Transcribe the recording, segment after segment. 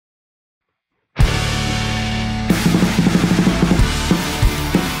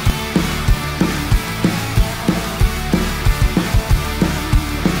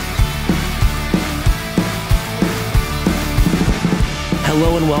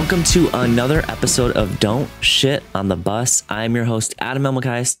Hello and welcome to another episode of Don't Shit on the Bus. I'm your host, Adam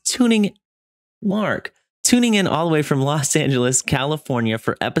Elmacais, tuning in all the way from Los Angeles, California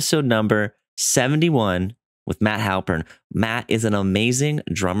for episode number 71 with Matt Halpern. Matt is an amazing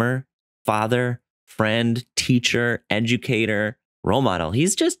drummer, father, friend, teacher, educator, role model.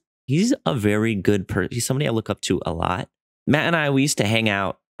 He's a very good person. He's somebody I look up to a lot. Matt and I, we used to hang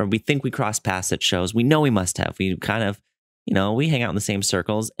out, or we think we crossed paths at shows. We know we must have. We kind of, we hang out in the same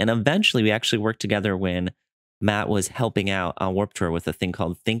circles. And eventually we actually worked together when Matt was helping out on Warped Tour with a thing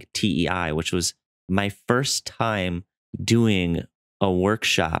called Think TEI, which was my first time doing a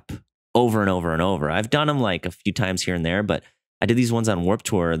workshop over and over and over. I've done them like a few times here and there, but I did these ones on Warped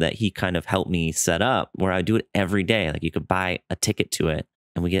Tour that he kind of helped me set up where I do it every day. Like you could buy a ticket to it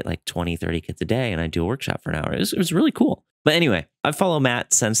and we get like 20, 30 kids a day and I do a workshop for an hour. It was really cool. But anyway, I've followed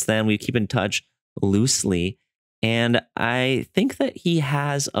Matt since then. We keep in touch loosely. And I think that he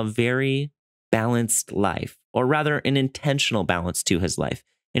has a very balanced life, or rather an intentional balance to his life.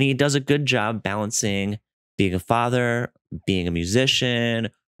 And he does a good job balancing being a father, being a musician,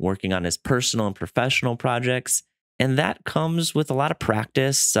 working on his personal and professional projects. And that comes with a lot of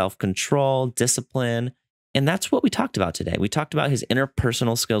practice, self-control, discipline. And that's what we talked about today. We talked about his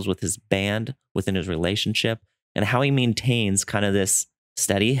interpersonal skills with his band, within his relationship, and how he maintains kind of this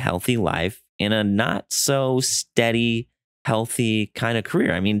steady, healthy life in a not so steady, healthy kind of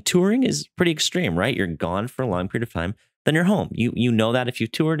career. I mean, touring is pretty extreme, right? You're gone for a long period of time, then you're home. You know that if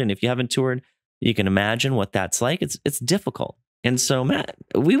you've toured, and if you haven't toured, you can imagine what that's like. It's difficult. And so, Matt,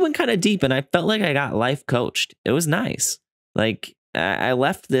 we went kind of deep, and I felt like I got life coached. It was nice. Like I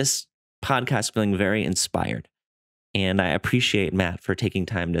left this podcast feeling very inspired, and I appreciate Matt for taking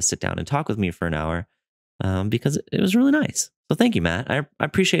time to sit down and talk with me for an hour because it was really nice. So thank you, Matt. I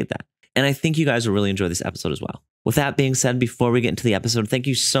appreciate that. And I think you guys will really enjoy this episode as well. With that being said, before we get into the episode, thank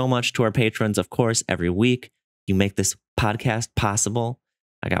you so much to our patrons. Of course, every week you make this podcast possible.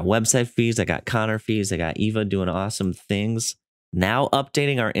 I got website fees. I got Connor fees. I got Eva doing awesome things. Now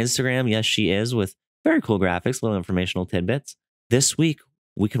updating our Instagram. Yes, she is, with very cool graphics, little informational tidbits. This week,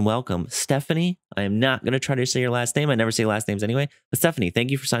 we can welcome Stephanie. I am not going to try to say your last name. I never say last names anyway. But Stephanie, thank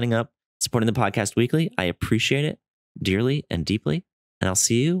you for signing up, supporting the podcast weekly. I appreciate it dearly and deeply. And I'll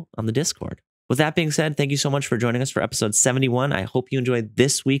see you on the Discord. With that being said, thank you so much for joining us for episode 71. I hope you enjoyed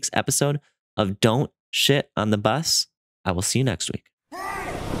this week's episode of Don't Shit on the Bus. I will see you next week.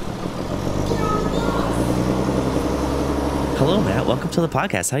 Hello, Matt. Welcome to the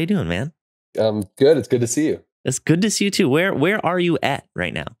podcast. How you doing, man? I'm good. It's good to see you. It's good to see you too. Where are you at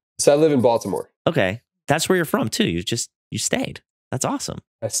right now? So I live in Baltimore. Okay. That's where you're from too. You stayed. That's awesome.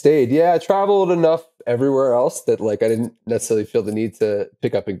 I stayed. Yeah, I traveled enough everywhere else that like I didn't necessarily feel the need to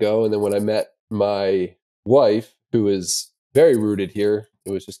pick up and go. And then when I met my wife, who is very rooted here,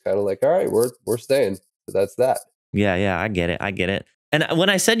 it was just kind of like, all right, we're staying. So that's that. Yeah, I get it. And when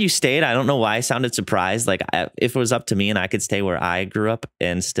I said you stayed, I don't know why I sounded surprised. Like if it was up to me and I could stay where I grew up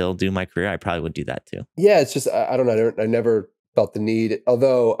and still do my career, I probably would do that too. Yeah, it's just, I don't know. I never felt the need.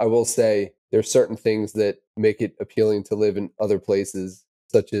 Although I will say there's certain things that make it appealing to live in other places,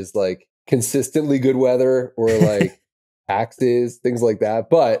 such as like consistently good weather or like taxes, things like that.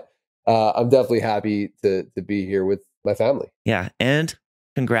 But I'm definitely happy to be here with my family. Yeah. And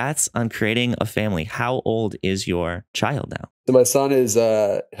congrats on creating a family. How old is your child now? So my son is,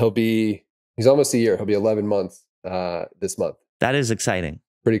 he's almost a year. He'll be 11 months this month. That is exciting.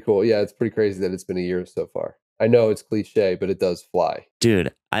 Pretty cool. Yeah, it's pretty crazy that it's been a year so far. I know it's cliche, but it does fly.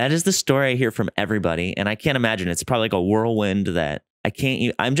 Dude, that is the story I hear from everybody. And I can't imagine. It's probably like a whirlwind that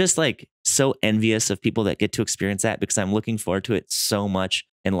I'm just like so envious of people that get to experience that because I'm looking forward to it so much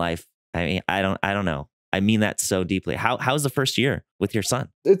in life. I mean, I don't know. I mean that so deeply. How's the first year with your son?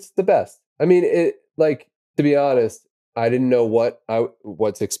 It's the best. I mean, to be honest, I didn't know what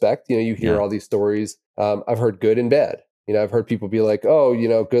to expect. You hear all these stories. I've heard good and bad. I've heard people be like, oh,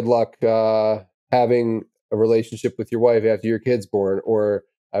 good luck having a relationship with your wife after your kid's born. Or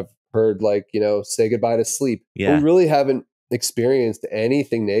I've heard like, say goodbye to sleep. Yeah. But we really haven't experienced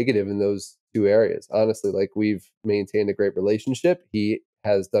anything negative in those two areas. Honestly, like we've maintained a great relationship. He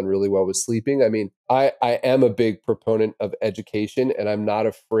has done really well with sleeping. I mean, I am a big proponent of education and I'm not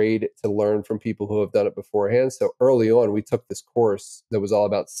afraid to learn from people who have done it beforehand. So early on, we took this course that was all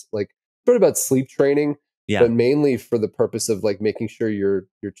about like sort of about sleep training, but mainly for the purpose of like making sure your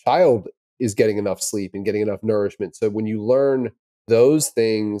child is getting enough sleep and getting enough nourishment. So when you learn those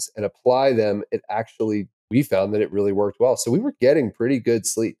things and apply them, we found that it really worked well. So we were getting pretty good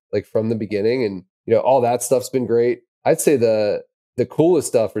sleep like from the beginning, and all that stuff's been great. I'd say the coolest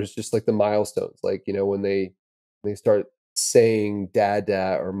stuff is just like the milestones, like when they start saying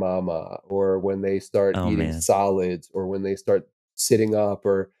dada or mama, or when they start Oh eating man. solids, or when they start sitting up,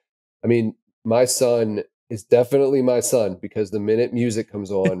 or I mean, my son is definitely my son because the minute music comes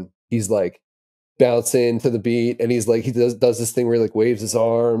on, he's like bouncing to the beat, and he's like, he does this thing where he like waves his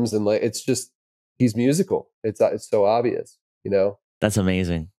arms, and like it's just he's musical. It's so obvious, you know. That's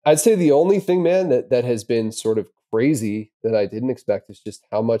amazing. I'd say the only thing, man, that has been sort of crazy that I didn't expect is just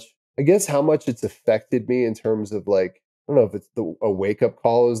how much, I guess, how much it's affected me in terms of like, I don't know if it's a wake up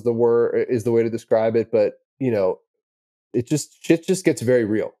call is the word, is the way to describe it, but you know, it just shit just gets very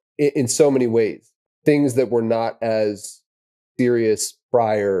real in so many ways. Things that were not as serious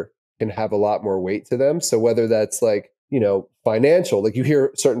prior can have a lot more weight to them. So whether that's like, you know, financial, like you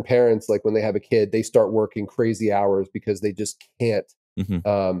hear certain parents, like when they have a kid, they start working crazy hours because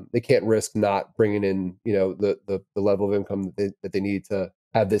Hmm. they can't risk not bringing in, you know, the level of income that they need to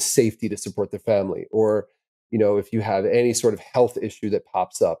have this safety to support their family. Or, you know, if you have any sort of health issue that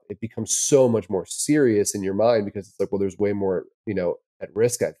pops up, it becomes so much more serious in your mind because it's like, well, there's way more, you know, at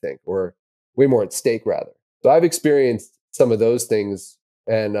risk, I think, or way more at stake rather. So I've experienced some of those things,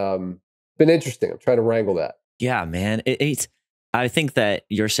 and been interesting. I'm trying to wrangle that. Yeah, man. I think that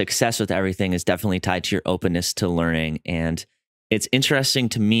your success with everything is definitely tied to your openness to learning. And it's interesting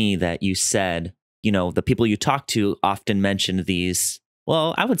to me that you said, you know, the people you talk to often mentioned these.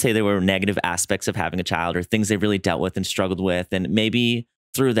 Well, I would say they were negative aspects of having a child or things they really dealt with and struggled with. And maybe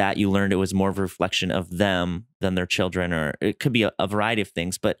through that, you learned it was more of a reflection of them than their children, or it could be a variety of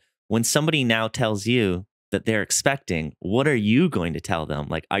things. But when somebody now tells you that they're expecting, what are you going to tell them?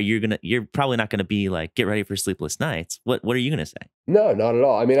 Like, you're probably not gonna be like, get ready for sleepless nights. What are you gonna say? No, not at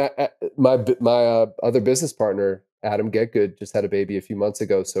all. I mean, my other business partner, Adam Getgood, just had a baby a few months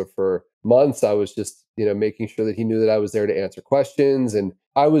ago. So for months, I was just, you know, making sure that he knew that I was there to answer questions, and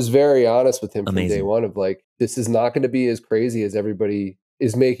I was very honest with him from day Amazing. one of like, this is not going to be as crazy as everybody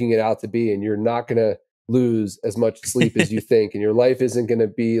is making it out to be, and you're not going to lose as much sleep as you think, and your life isn't going to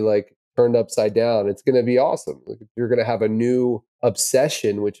be like turned upside down. It's going to be awesome. Like, you're going to have a new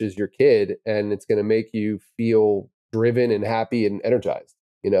obsession, which is your kid, and it's going to make you feel driven and happy and energized.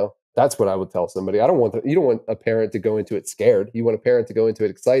 You know, that's what I would tell somebody. You don't want a parent to go into it scared. You want a parent to go into it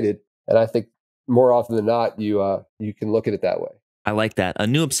excited. And I think more often than not, you can look at it that way. I like that. A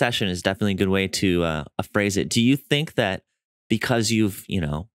new obsession is definitely a good way to phrase it. Do you think that because you've, you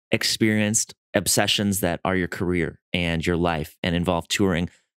know, experienced obsessions that are your career and your life and involve touring,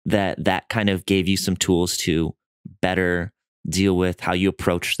 that that kind of gave you some tools to better deal with how you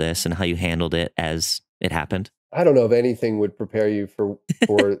approached this and how you handled it as it happened? I don't know if anything would prepare you for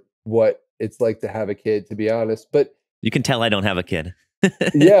what it's like to have a kid, to be honest. But You can tell I don't have a kid.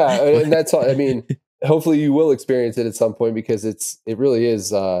 yeah, and that's all. I mean, hopefully you will experience it at some point because it really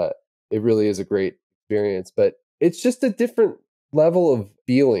is a great experience, but it's just a different level of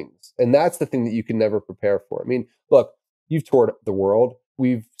feelings. And that's the thing that you can never prepare for. I mean, look, you've toured the world.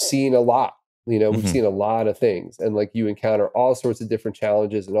 We've seen a lot. You know, we've Mhm. seen a lot of things, and like you encounter all sorts of different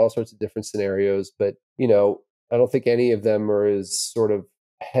challenges and all sorts of different scenarios, but you know, I don't think any of them are as sort of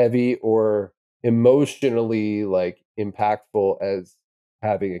heavy or emotionally like impactful as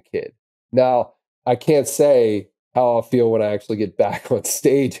having a kid. Now, I can't say how I'll feel when I actually get back on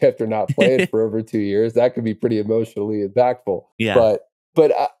stage after not playing for over 2 years. That could be pretty emotionally impactful. Yeah.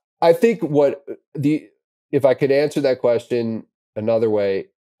 But I think what the if I could answer that question another way,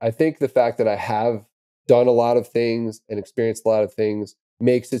 I think the fact that I have done a lot of things and experienced a lot of things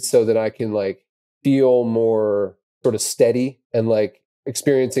makes it so that I can like feel more sort of steady and like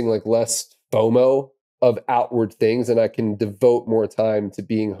experiencing like less FOMO of outward things, and I can devote more time to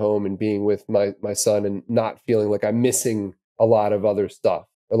being home and being with my son and not feeling like I'm missing a lot of other stuff,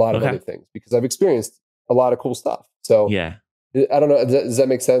 a lot of other Okay. things because I've experienced a lot of cool stuff. So Yeah. I don't know. Does that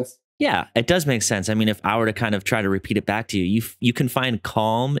make sense? Yeah, it does make sense. I mean, if I were to kind of try to repeat it back to you, you can find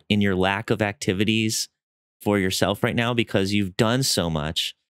calm in your lack of activities for yourself right now because you've done so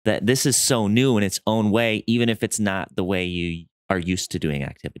much that this is so new in its own way, even if it's not the way you are used to doing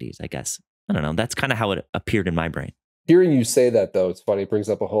activities, I guess. I don't know. That's kind of how it appeared in my brain. Hearing you say that, though, it's funny. It brings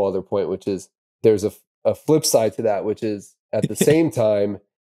up a whole other point, which is there's a flip side to that, which is at the same time,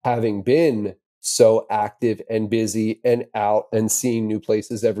 having been so active and busy and out and seeing new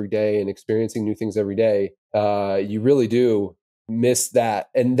places every day and experiencing new things every day, you really do miss that.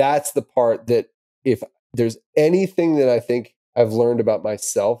 And that's the part that if there's anything that I think I've learned about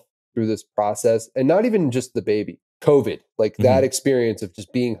myself through this process, and not even just the baby, COVID, like that Hmm. experience of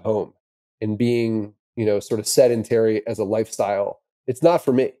just being home and being, you know, sort of sedentary as a lifestyle. It's not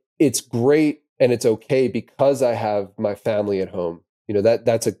for me. It's great and it's okay because I have my family at home. You know,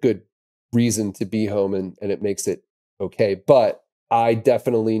 that's a good reason to be home, and it makes it okay. But I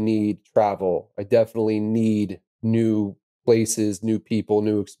definitely need travel. I definitely need new places, new people,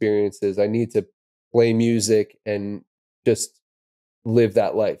 new experiences. I need to play music and just live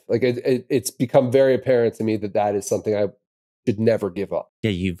that life. Like it's become very apparent to me that that is something I should never give up.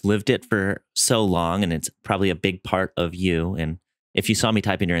 Yeah, you've lived it for so long and it's probably a big part of you. And if you saw me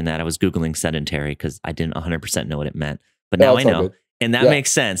typing during that, I was Googling sedentary because I didn't 100% know what it meant. But No, now I it's all know. good. And that Yeah.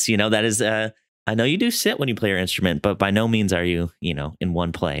 makes sense. You know, that is, I know you do sit when you play your instrument, but by no means are you, you know, in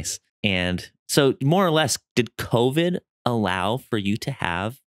one place. And so, more or less, did COVID allow for you to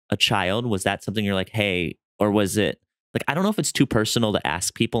have a child? Was that something you're like, hey, or was it like, I don't know if it's too personal to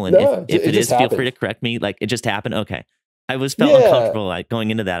ask people. And No, if it it just is, feel free to happened. correct me. Like, it just happened. Okay. I was felt Yeah. uncomfortable like going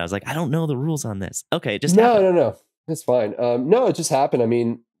into that. I was like, I don't know the rules on this. Okay, it just No, happened. no, no. It's fine. No, it just happened. I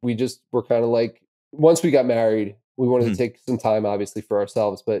mean, we just were kind of like, once we got married, we wanted to Mhm, take some time, obviously, for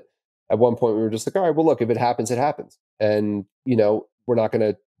ourselves. But at one point, we were just like, all right, well, look, if it happens, it happens. And, we're not going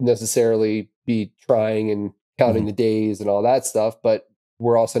to necessarily be trying and counting mhm. the days and all that stuff, but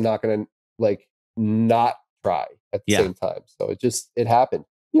we're also not going to like not try at the Yeah, same time. So it happened,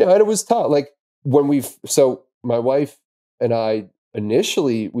 and it was tough. Like so my wife and I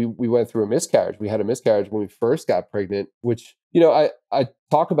initially we went through a miscarriage. We had a miscarriage when we first got pregnant, which I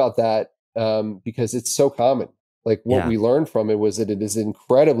talk about that because it's so common. Like what yeah. we learned from it was that it is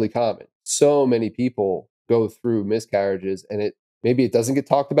incredibly common. So many people go through miscarriages, and maybe it doesn't get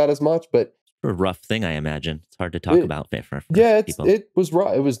talked about as much, but A rough thing, I imagine. It's hard to talk it about for yeah, people. it was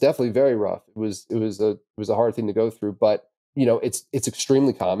rough. It was definitely very rough. It was a hard thing to go through, but it's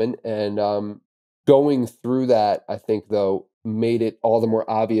extremely common. And going through that, I think though made it all the more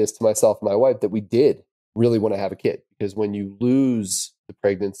obvious to myself and my wife that we did really want to have a kid, because when you lose the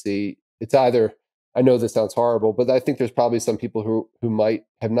pregnancy, it's either, I know this sounds horrible, but I think there's probably some people who might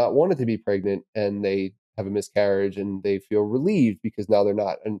have not wanted to be pregnant and they have a miscarriage and they feel relieved because now they're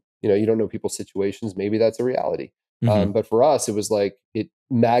not. And you don't know people's situations. Maybe that's a reality. Hmm. But for us, it was like it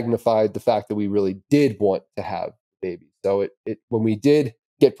magnified the fact that we really did want to have a baby. So it when we did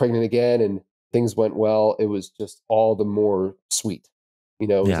get pregnant again and things went well, it was just all the more sweet.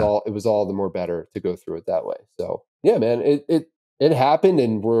 Yeah. It was all the more better to go through it that way. So yeah, man, it happened,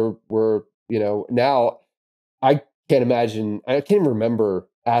 and we're now I can't imagine. I can't even remember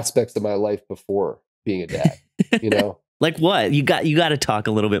aspects of my life before being a dad. You know, Like what? You got to talk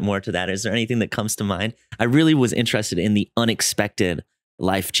a little bit more to that. Is there anything that comes to mind? I really was interested in the unexpected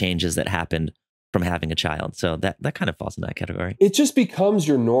life changes that happened from having a child. So that kind of falls in that category. it just becomes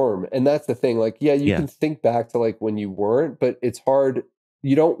your norm, and that's the thing. Like, yeah, you Yeah. can think back to like when you weren't, but it's hard.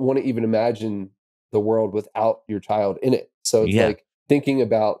 You don't want to even imagine the world without your child in it. So it's Yeah. like thinking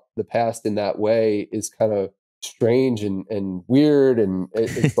about the past in that way is kind of strange and weird, and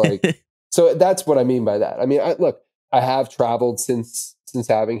it's like, so that's what I mean by that. I mean, look, I have traveled since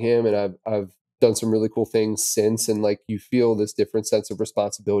having him, and I've done some really cool things since, and like you feel this different sense of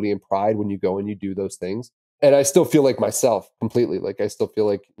responsibility and pride when you go and you do those things. And I still feel like myself completely. Like I still feel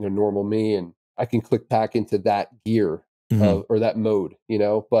like normal me, and I can click back into that gear Hmm. or that mode.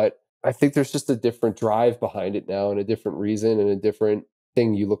 But I think there's just a different drive behind it now, and a different reason, and a different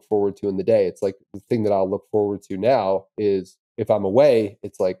thing you look forward to in the day. It's like the thing that I'll look forward to now is if I'm away,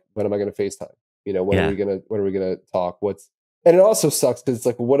 it's like, when am I going to FaceTime? Yeah. When are we gonna talk? And it also sucks because it's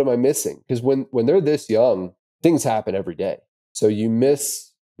like, well, what am I missing? Because when they're this young, things happen every day. So you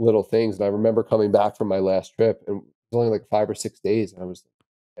miss little things. And I remember coming back from my last trip, and it was only like 5 or 6 days, and I was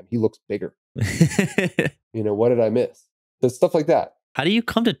like, he looks bigger. What did I miss? So stuff like that. How do you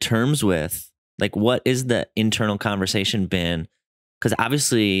come to terms with like what is the internal conversation been? Because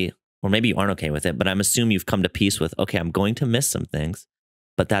obviously, or maybe you aren't okay with it, but I'm assuming you've come to peace with, okay, I'm going to miss some things,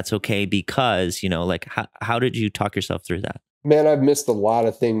 but that's okay because, like how did you talk yourself through that? Man, I've missed a lot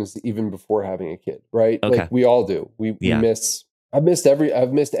of things even before having a kid, right? Like Okay. we all do. We Yeah. miss. I've missed every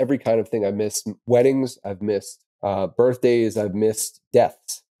kind of thing. I've missed weddings. I've missed birthdays. I've missed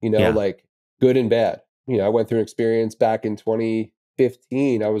deaths. Yeah. Like good and bad. I went through an experience back in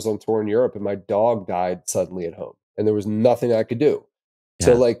 2015. I was on tour in Europe, and my dog died suddenly at home, and there was nothing I could do.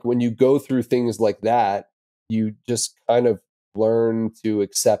 So, Yeah. like when you go through things like that, you just kind of learn to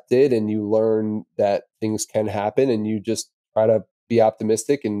accept it, and you learn that things can happen, and you just try to be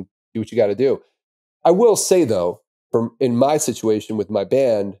optimistic and do what you got to do. I will say though, from in my situation with my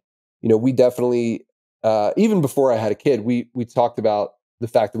band, we definitely, even before I had a kid, we talked about the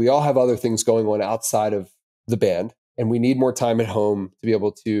fact that we all have other things going on outside of the band, and we need more time at home to be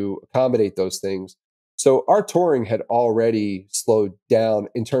able to accommodate those things. So our touring had already slowed down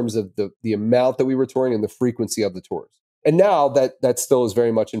in terms of the amount that we were touring and the frequency of the tours. And now that still is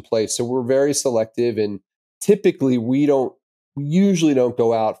very much in place. So we're very selective in typically we usually don't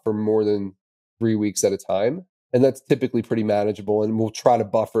go out for more than 3 weeks at a time. And that's typically pretty manageable. And we'll try to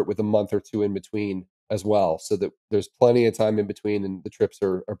buffer it with a month or two in between as well, so that there's plenty of time in between and the trips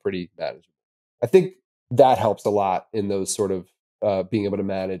are pretty manageable. I think that helps a lot in those sort of being able to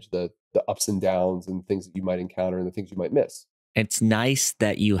manage the ups and downs and things that you might encounter and the things you might miss. It's nice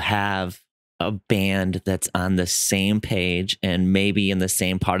that you have a band that's on the same page and maybe in the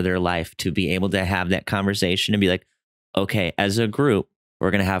same part of their life to be able to have that conversation and be like, okay, as a group,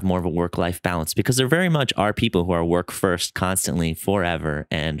 we're going to have more of a work-life balance, because there very much are people who are work first constantly forever.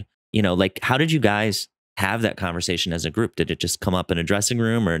 And, like, how did you guys have that conversation as a group? Did it just come up in a dressing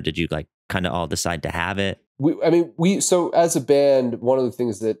room, or did you like kind of all decide to have it? So as a band, one of the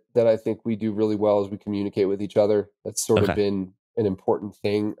things that I think we do really well is we communicate with each other. That's sort of been an important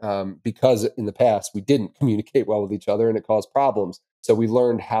thing, because in the past we didn't communicate well with each other and it caused problems. So we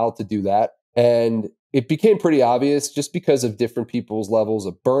learned how to do that. And it became pretty obvious just because of different people's levels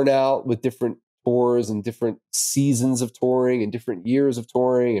of burnout with different tours and different seasons of touring and different years of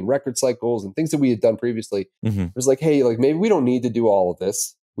touring and record cycles and things that we had done previously. It was like, hey, like maybe we don't need to do all of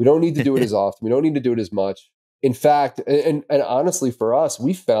this. We don't need to do it as often. We don't need to do it as much. In fact, and honestly, for us,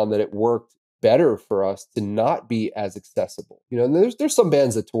 we found that it worked better for us to not be as accessible. And there's some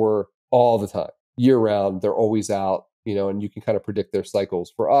bands that tour all the time, year round. They're always out, and you can kind of predict their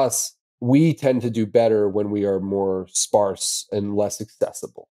cycles. For us, we tend to do better when we are more sparse and less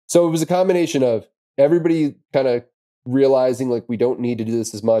accessible. So it was a combination of everybody kind of realizing like we don't need to do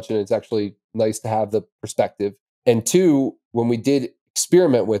this as much, and it's actually nice to have the perspective. And two, when we did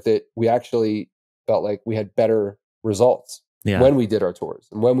experiment with it, we actually felt like we had better results when we did our tours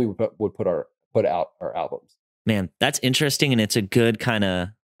and when we would put out our albums. Man, that's interesting. And it's a good kind of,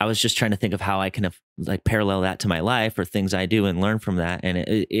 I was just trying to think of how I can like parallel that to my life or things I do and learn from that. And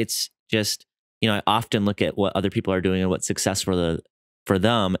it's just, I often look at what other people are doing and what's successful for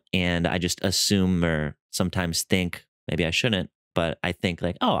them. And I just assume or sometimes think, maybe I shouldn't, but I think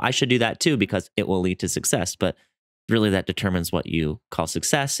like, oh, I should do that too, because it will lead to success. But really that determines what you call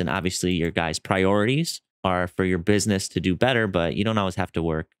success. And obviously your guys' priorities are for your business to do better, but you don't always have to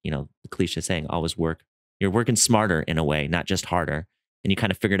work, the cliche saying, always work. You're working smarter in a way, not just harder. And you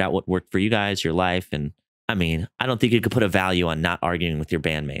kind of figured out what worked for you guys, your life. And I mean, I don't think you could put a value on not arguing with your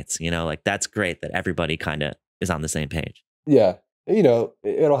bandmates, like that's great that everybody kind of is on the same page. Yeah.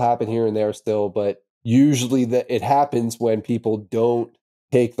 It'll happen here and there still, but usually it happens when people don't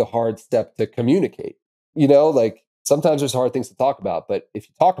take the hard step to communicate. Like sometimes there's hard things to talk about, but if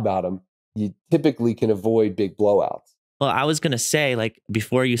you talk about them, you typically can avoid big blowouts. Well, I was going to say, like,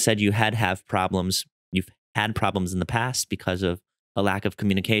 before you said you have problems, you've had problems in the past because of a lack of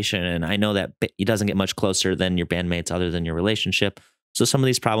communication. And I know that it doesn't get much closer than your bandmates other than your relationship. So some of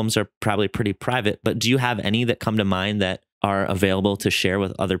these problems are probably pretty private, but do you have any that come to mind that are available to share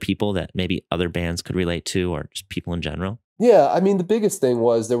with other people that maybe other bands could relate to, or just people in general? Yeah. I mean, the biggest thing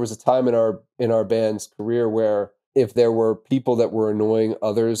was there was a time in our band's career where if there were people that were annoying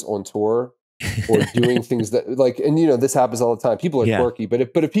others on tour or doing things that like, and this happens all the time. People are quirky, but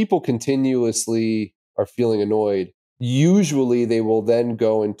if people continuously are feeling annoyed, usually they will then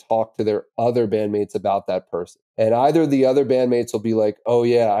go and talk to their other bandmates about that person. And either the other bandmates will be like, oh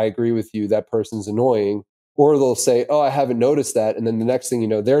yeah, I agree with you, that person's annoying. Or they'll say, oh, I haven't noticed that. And then the next thing you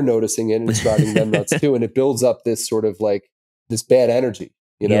know, they're noticing it and it's driving them nuts too. And it builds up this sort of like this bad energy,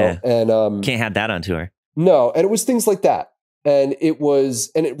 and can't have that on tour. No. And it was things like that. And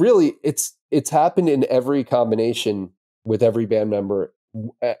it's happened in every combination with every band member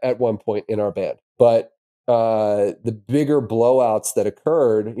at one point in our band. But the bigger blowouts that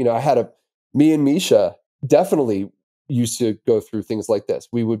occurred, me and Misha definitely used to go through things like this.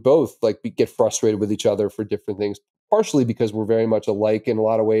 We would both get frustrated with each other for different things, partially because we're very much alike in a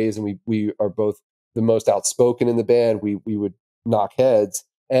lot of ways. And we are both the most outspoken in the band. We would knock heads,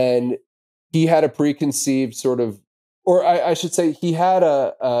 and he had a preconceived sort of, or I should say he had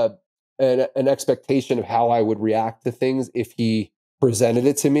an expectation of how I would react to things if he presented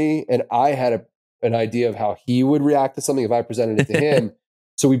it to me. And I had an idea of how he would react to something if I presented it to him.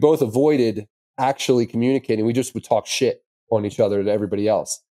 So we both avoided actually communicating. We just would talk shit on each other to everybody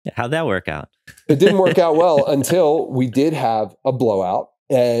else. How'd that work out? It didn't work out well until we did have a blowout.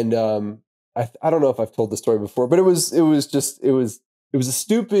 And I don't know if I've told the story before, but it was a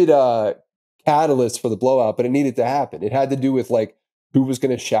stupid catalyst for the blowout, but it needed to happen. It had to do with like who was going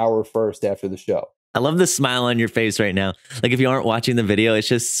to shower first after the show. I love the smile on your face right now. Like if you aren't watching the video, it's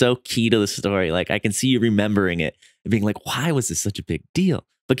just so key to the story. Like I can see you remembering it and being like, why was this such a big deal?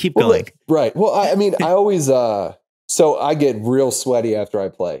 But keep going. Right. Well, I mean, I always, so I get real sweaty after I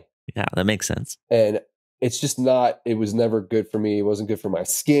play. Yeah, that makes sense. And it's just not, it was never good for me. It wasn't good for my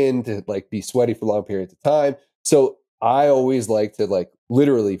skin to like be sweaty for long periods of time. So I always like to like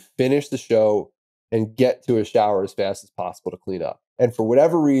literally finish the show and get to a shower as fast as possible to clean up. And for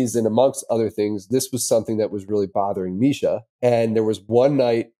whatever reason, amongst other things, this was something that was really bothering Misha. And there was one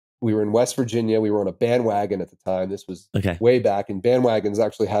night we were in West Virginia. We were on a bandwagon at the time. This was way back, and bandwagons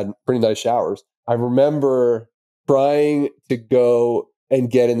actually had pretty nice showers. I remember trying to go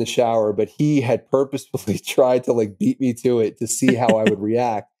and get in the shower, but he had purposefully tried to like beat me to it to see how I would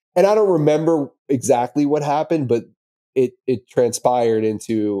react. And I don't remember exactly what happened, but it transpired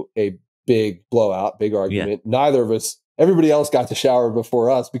into a big blowout, big argument. Neither of us, everybody else got to shower before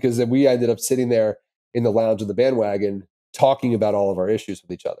us, because then we ended up sitting there in the lounge of the bandwagon talking about all of our issues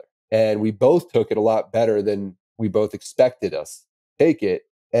with each other. And we both took it a lot better than we both expected us to take it.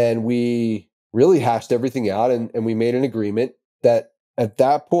 And we really hashed everything out, and we made an agreement that at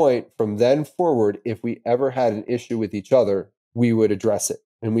that point, from then forward, if we ever had an issue with each other, we would address it.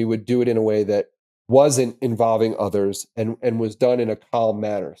 And we would do it in a way that wasn't involving others and was done in a calm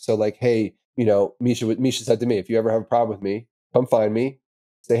manner. So like, hey, you know, Misha said to me, if you ever have a problem with me, come find me,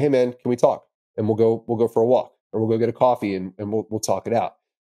 say, hey man, can we talk? And we'll go for a walk, or we'll go get a coffee, and we'll talk it out.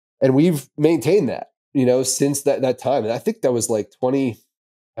 And we've maintained that, you know, since that time. And I think that was like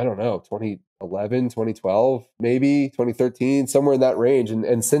 2011, 2012, maybe 2013, somewhere in that range.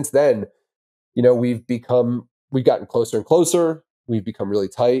 And since then, you know, we've gotten closer and closer. We've become really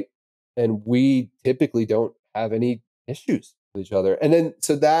tight, and we typically don't have any issues with each other. And then,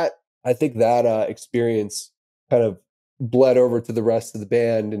 so that, I think that experience kind of bled over to the rest of the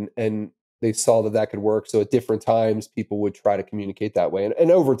band, and they saw that could work. So at different times, people would try to communicate that way.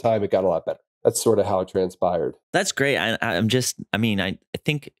 And over time, it got a lot better. That's sort of how it transpired. That's great. I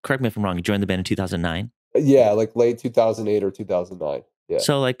think, correct me if I'm wrong, you joined the band in 2009? Yeah, like late 2008 or 2009. Yeah.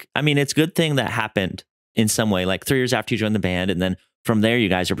 So like, I mean, it's a good thing that happened in some way, like 3 years after you joined the band. And then from there, you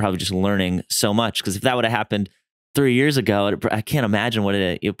guys are probably just learning so much. Because if that would have happened 3 years ago, I can't imagine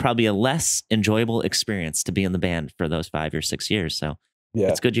it would probably be a less enjoyable experience to be in the band for those 5 or 6 years. So yeah,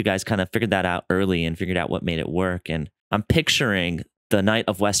 it's good you guys kind of figured that out early and figured out what made it work. And I'm picturing the night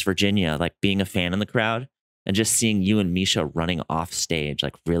of West Virginia, like being a fan in the crowd and just seeing you and Misha running off stage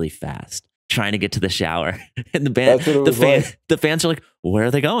like really fast, trying to get to the shower. And the fans are like, where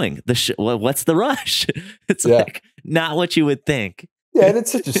are they going? What's the rush? It's like not what you would think. Yeah, and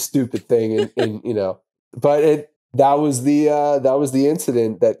it's such a stupid thing, and you know, but that was the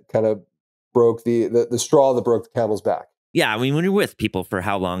incident that kind of broke the straw that broke the camel's back. Yeah, I mean, when you're with people for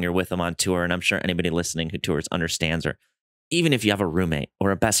how long you're with them on tour, and I'm sure anybody listening who tours understands, or even if you have a roommate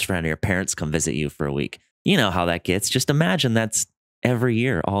or a best friend or your parents come visit you for a week, you know how that gets. Just imagine that's every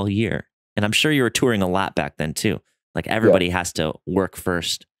year, all year. And I'm sure you were touring a lot back then too. Like everybody has to work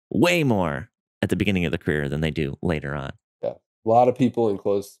first, way more at the beginning of the career than they do later on. Yeah, a lot of people in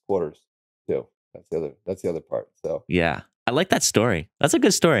close quarters too. That's the other part. So yeah, I like that story. That's a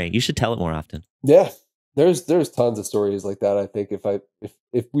good story. You should tell it more often. Yeah, there's tons of stories like that. I think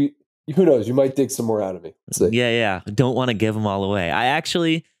if we, who knows, you might dig some more out of me. Yeah. Don't want to give them all away. I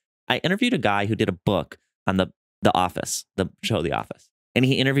interviewed a guy who did a book on the Office, the show The Office. And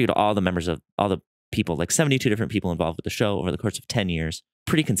he interviewed all the members of all the people, like 72 different people involved with the show over the course of 10 years,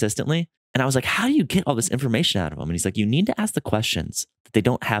 pretty consistently. And I was like, how do you get all this information out of them? And he's like, you need to ask the questions that they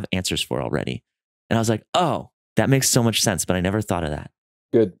don't have answers for already. And I was like, oh, that makes so much sense, but I never thought of that.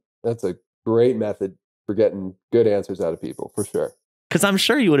 Good. That's a great method for getting good answers out of people, for sure. Because I'm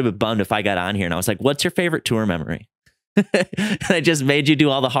sure you would have been bummed if I got on here and I was like, what's your favorite tour memory? And I just made you do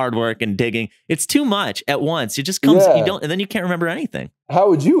all the hard work and digging. It's too much at once. It just comes, you don't, and then you can't remember anything. How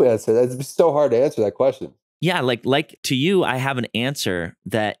would you answer that? It's so hard to answer that question. Yeah, like to you, I have an answer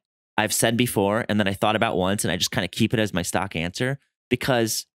that I've said before and that I thought about once, and I just kind of keep it as my stock answer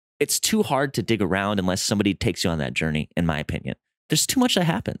because it's too hard to dig around unless somebody takes you on that journey, in my opinion. There's too much that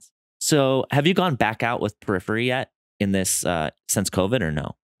happens. So have you gone back out with Periphery yet in this since COVID or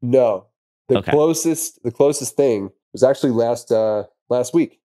no? No. The closest thing was actually last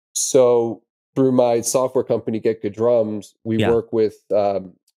week. So through my software company, Get Good Drums, we work with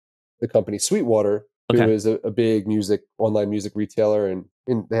the company Sweetwater, who is a big online music retailer, and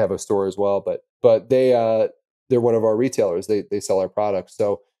they have a store as well. But they're one of our retailers. They sell our products.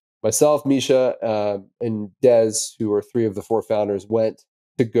 So myself, Misha, and Des, who are 3 of the 4 founders, went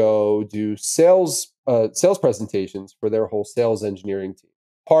to go do sales presentations for their whole sales engineering team.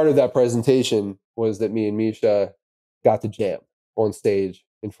 Part of that presentation was that me and Misha got to jam on stage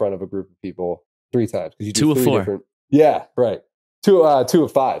in front of a group of people 3 times, because you do 2 of 4 different. Yeah, right. 2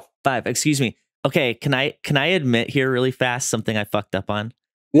 of 5. 5. Excuse me. Okay, can I admit here really fast something I fucked up on?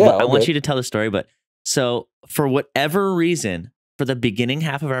 Yeah, I want you to tell the story, but So for whatever reason, for the beginning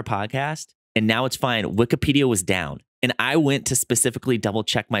half of our podcast, and now it's fine, Wikipedia was down. And I went to specifically double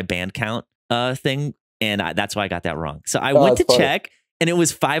check my band count thing. And that's why I got that wrong. So I went to check and it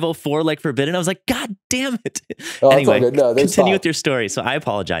was 504 like forbidden. I was like, God damn it. Oh, anyway, that's all good. No, continue with your story. So I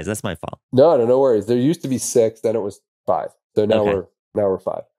apologize. That's my fault. No worries. There used to be 6, then it was 5. So now we're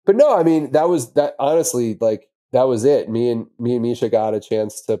 5. But no, I mean, honestly, like that was it. Me and Misha got a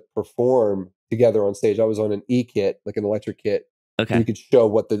chance to perform together on stage. I was on an E-kit, like an electric kit. Okay. You could show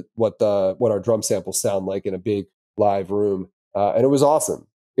what our drum samples sound like in a big live room. And it was awesome.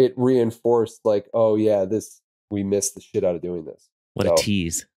 It reinforced like, oh yeah, we missed the shit out of doing this. What a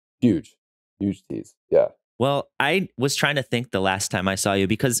tease. Huge tease. Yeah. Well, I was trying to think the last time I saw you,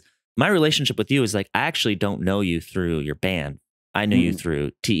 because my relationship with you is like, I actually don't know you through your band. I know you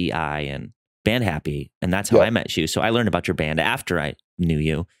through TEI and Band Happy, and that's how I met you. So I learned about your band after I knew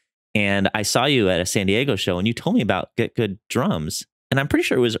you. And I saw you at a San Diego show, and you told me about Get Good Drums. And I'm pretty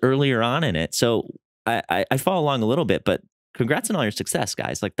sure it was earlier on in it. So I follow along a little bit, but congrats on all your success,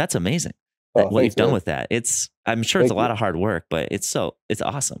 guys. Like, that's amazing. What you've done with that. I'm sure it's a lot of hard work, but it's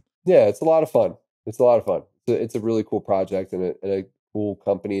awesome. Yeah, it's a lot of fun. It's a really cool project and a cool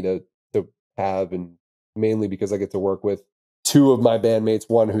company to have, and mainly because I get to work with 2 of my bandmates,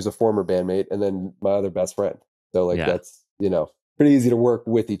 one who's a former bandmate, and then my other best friend. So that's, pretty easy to work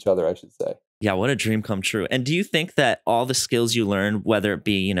with each other, I should say. Yeah, what a dream come true. And do you think that all the skills you learned, whether it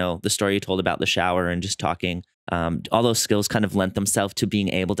be, the story you told about the shower and just talking, all those skills kind of lent themselves to being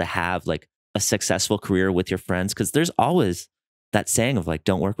able to have like a successful career with your friends? Because there's always that saying of like,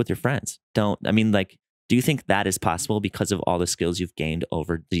 don't work with your friends. Do you think that is possible because of all the skills you've gained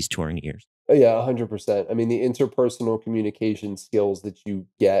over these touring years? Yeah, 100%. I mean, the interpersonal communication skills that you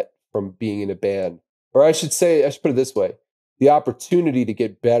get from being in a band, or I should put it this way, the opportunity to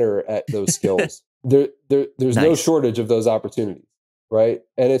get better at those skills. There's no shortage of those opportunities, right?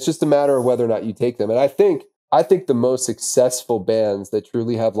 And it's just a matter of whether or not you take them. And I think the most successful bands that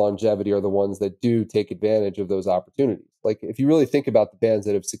truly have longevity are the ones that do take advantage of those opportunities. Like if you really think about the bands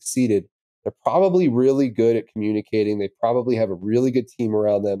that have succeeded, they're probably really good at communicating. They probably have a really good team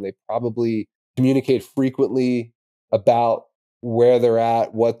around them. They probably communicate frequently about where they're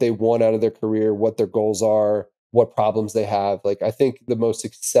at, what they want out of their career, what their goals are, what problems they have. Like I think the most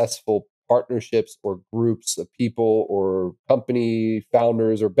successful partnerships or groups of people or company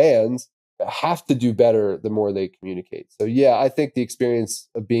founders or bands have to do better the more they communicate. So yeah, I think the experience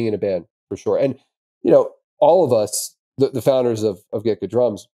of being in a band for sure. And, all of us, the founders of Get Good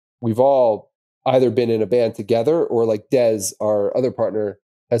Drums, we've all either been in a band together or like Dez, our other partner,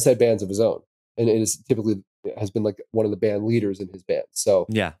 has had bands of his own. And it is typically has been like one of the band leaders in his band. So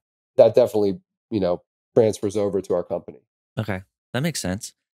yeah, that definitely, transfers over to our company. Okay. That makes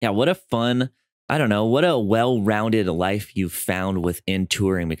sense. Yeah. What a well-rounded life you've found within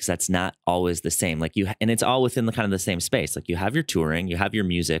touring, because that's not always the same. Like and it's all within the kind of the same space. Like you have your touring, you have your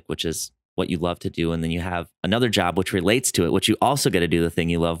music, which is what you love to do. And then you have another job, which relates to it, which you also get to do the thing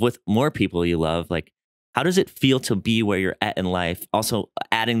you love with more people you love. Like, how does it feel to be where you're at in life? Also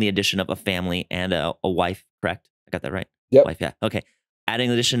adding the addition of a family and a wife, correct? I got that right? Yep. Wife, yeah. Okay. Adding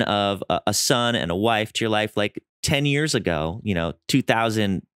the addition of a son and a wife to your life, like 10 years ago,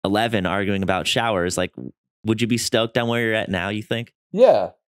 2011, arguing about showers, like, would you be stoked on where you're at now, you think?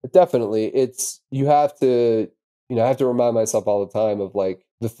 Yeah, definitely. You have to remind myself all the time of like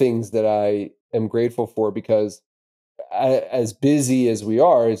the things that I am grateful for, because as busy as we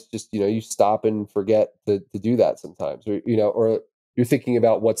are, it's just, you stop and forget to do that sometimes, or you're thinking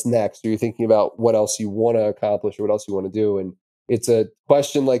about what's next, or you're thinking about what else you want to accomplish or what else you want to do. And it's a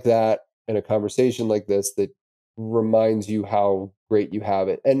question like that and a conversation like this that reminds you how great you have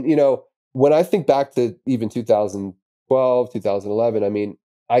it. And, when I think back to even 2012, 2011, I mean,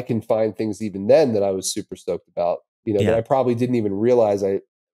 I can find things even then that I was super stoked about, that I probably didn't even realize I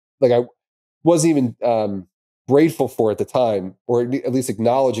wasn't even grateful for at the time, or at least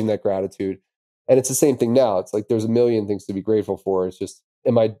acknowledging that gratitude. And it's the same thing now. It's like there's a million things to be grateful for. It's just,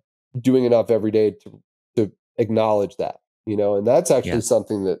 am I doing enough every day to acknowledge that? And that's actually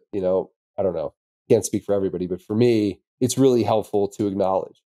something that, I don't know, can't speak for everybody, but for me, it's really helpful to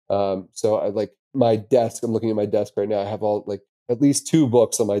acknowledge. So I like my desk, I'm looking at my desk right now. I have all like at least 2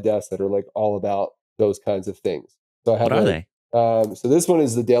 books on my desk that are like all about those kinds of things. So I have, what are they? So this one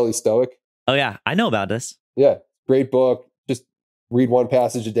is The Daily Stoic. Oh yeah, I know about this. Yeah, great book. Just read one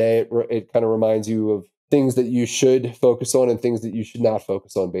passage a day. It kind of reminds you of things that you should focus on and things that you should not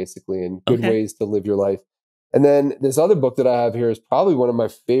focus on, basically, and good ways to live your life. And then this other book that I have here is probably one of my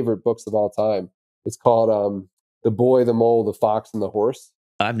favorite books of all time. It's called The Boy, the Mole, the Fox, and the Horse.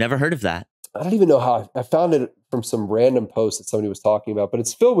 I've never heard of that. I don't even know how I found it from some random post that somebody was talking about, but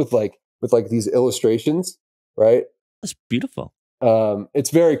it's filled with like these illustrations, right? That's beautiful. It's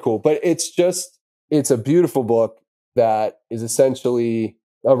very cool, but it's a beautiful book that is essentially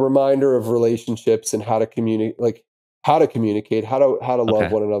a reminder of relationships and how to communicate, how to love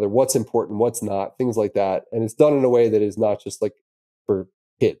Okay. one another, what's important, what's not, things like that. And it's done in a way that is not just like for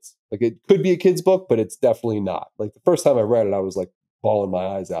kids. Like it could be a kid's book, but it's definitely not. Like the first time I read it, I was like bawling my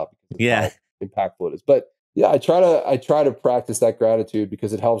eyes out because of Yeah. how impactful it is. But yeah, I try to practice that gratitude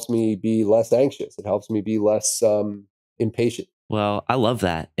because it helps me be less anxious. It helps me be less impatient. Well, I love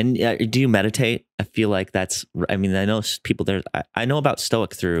that. And do you meditate? I feel like I mean, I know people there. I know about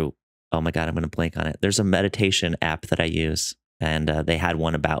Stoic through, oh my God, I'm going to blank on it. There's a meditation app that I use, and they had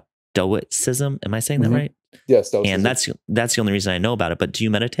one about Stoicism. Am I saying that Mhm. right? Yeah, And stoicism. that's the only reason I know about it. But do you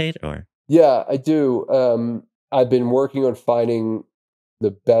meditate or? Yeah, I do. I've been working on finding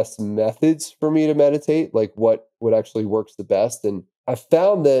the best methods for me to meditate, like what actually works the best. And I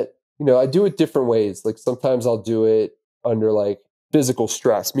found that, I do it different ways. Like sometimes I'll do it under like physical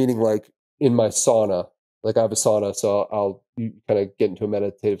stress, meaning like in my sauna. Like I have a sauna, so I'll kind of get into a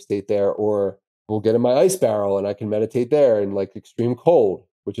meditative state there, or we'll get in my ice barrel and I can meditate there in like extreme cold,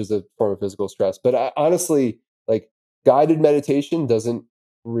 which is a form of physical stress. But I honestly, like guided meditation doesn't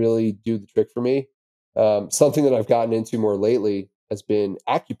really do the trick for me. Something that I've gotten into more lately has been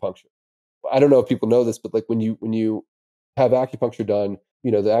acupuncture. I don't know if people know this, but like when you have acupuncture done,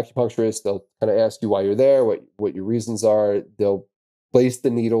 the acupuncturist, they'll kind of ask you why you're there, what your reasons are. They'll place the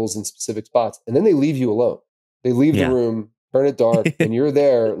needles in specific spots, and then they leave you alone. They leave the Yeah. room, turn it dark, and you're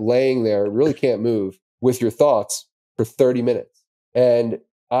there, laying there, really can't move with your thoughts for 30 minutes. And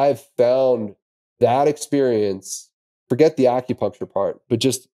I've found that experience, forget the acupuncture part, but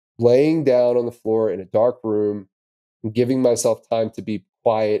just laying down on the floor in a dark room and giving myself time to be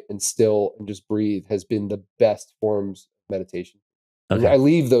quiet and still and just breathe has been the best forms of meditation. And I Okay.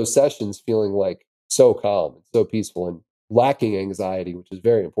 leave those sessions feeling like so calm and so peaceful and lacking anxiety, which is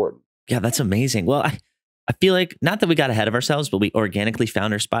very important. Yeah, that's amazing. Well, I feel like not that we got ahead of ourselves, but we organically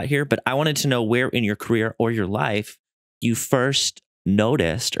found our spot here. But I wanted to know where in your career or your life you first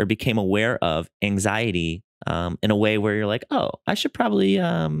noticed or became aware of anxiety in a way where you're like, oh, I should probably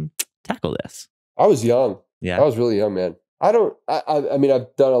tackle this. I was young. I Yeah. was really young, man. I don't, I mean,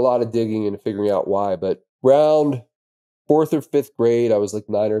 I've done a lot of digging and figuring out why, but around fourth or fifth grade, I was like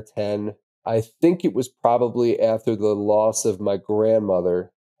 9 or 10. I think it was probably after the loss of my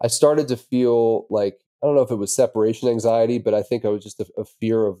grandmother. I started to feel like, I don't know if it was separation anxiety, but I think I was just a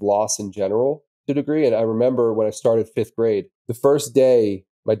fear of loss in general to a degree. And I remember when I started fifth grade, the first day,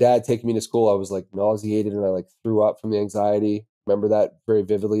 my dad taking me to school, I was like nauseated and I like threw up from the anxiety. Remember that very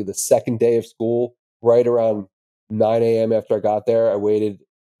vividly. The second day of school, right around 9 a.m. after I got there, I waited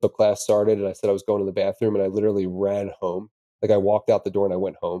till class started and I said I was going to the bathroom and I literally ran home. Like I walked out the door and I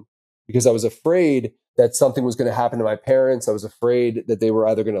went home because I was afraid that something was going to happen to my parents. I was afraid that they were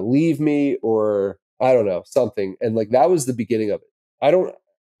either going to leave me or I don't know, something. And like that was the beginning of it. I don't,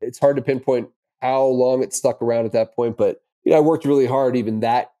 it's hard to pinpoint how long it stuck around at that point, but I worked really hard even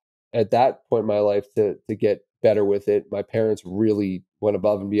that at that point in my life to get better with it. My parents really went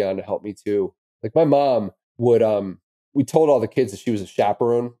above and beyond to help me too. Like my mom would we told all the kids that she was a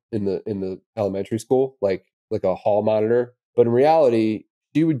chaperone in the elementary school, like a hall monitor. But in reality,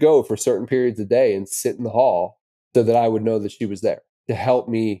 she would go for certain periods of the day and sit in the hall so that I would know that she was there to help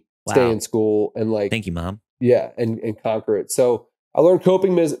me stay in Wow. school and like Thank you, Mom. yeah, and conquer it. So I learned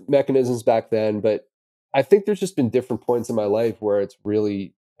coping mechanisms back then, but I think there's just been different points in my life where it's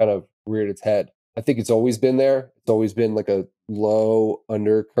really kind of reared its head. I think it's always been there. It's always been like a low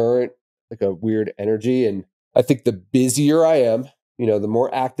undercurrent, like a weird energy. And I think the busier I am, the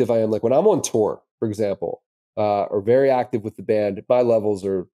more active I am. Like when I'm on tour, for example, or very active with the band, my levels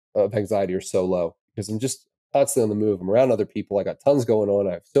of anxiety are so low because I'm just constantly on the move. I'm around other people. I got tons going on.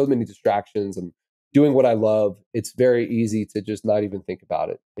 I have so many distractions. I'm doing what I love. It's very easy to just not even think about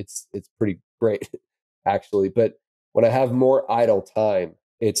it. It's pretty great actually. But when I have more idle time,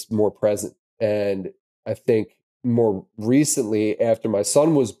 it's more present. And I think more recently after my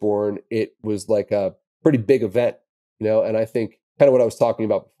son was born, it was like a pretty big event, and I think kind of what I was talking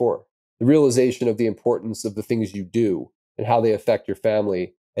about before, the realization of the importance of the things you do and how they affect your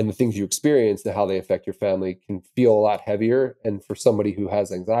family and the things you experience and how they affect your family can feel a lot heavier. And for somebody who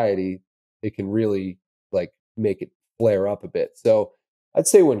has anxiety, it can really like make it flare up a bit. So I'd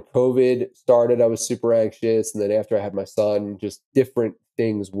say when COVID started, I was super anxious, and then after I had my son, just different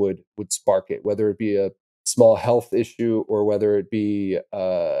things would spark it, whether it be a small health issue or whether it be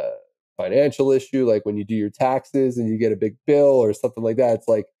a financial issue, like when you do your taxes and you get a big bill or something like that. It's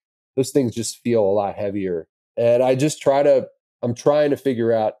like those things just feel a lot heavier. And I'm trying to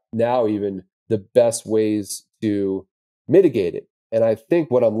figure out now even the best ways to mitigate it. And I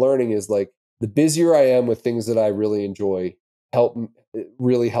think what I'm learning is like the busier I am with things that I really enjoy,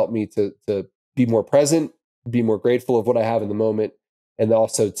 really help me to be more present, be more grateful of what I have in the moment, and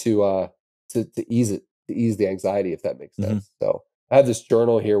also to ease the anxiety, if that makes sense. So I have this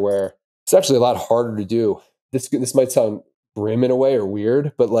journal here where it's actually a lot harder to do. This might sound grim in a way or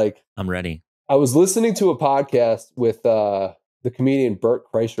weird, but like I'm ready. I was listening to a podcast with the comedian Bert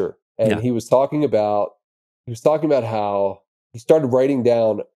Kreischer, and Yeah. he was talking about how he started writing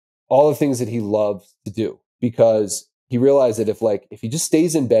down all the things that he loves to do because he realized that if he just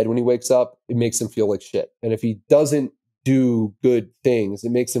stays in bed when he wakes up, it makes him feel like shit, and if he doesn't do good things,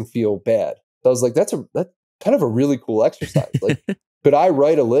 it makes him feel bad. So I was like, that's kind of a really cool exercise. Like, could I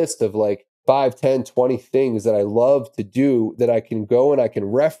write a list of like 5, 10, 20 things that I love to do that I can go and I can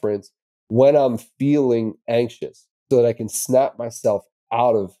reference when I'm feeling anxious so that I can snap myself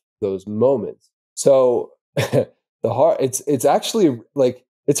out of those moments. So it's actually like,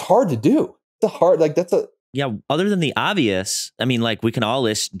 it's hard to do. Yeah, other than the obvious, I mean, like we can all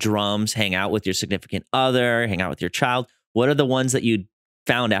list drums, hang out with your significant other, hang out with your child. What are the ones that you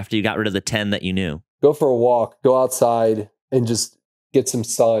found after you got rid of the 10 that you knew? Go for a walk, go outside and just get some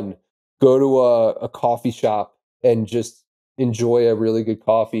sun, go to a coffee shop and just enjoy a really good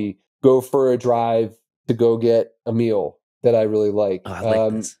coffee, go for a drive to go get a meal that I really like. Oh, I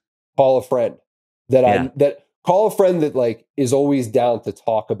like this. Call a friend Yeah. call a friend that like is always down to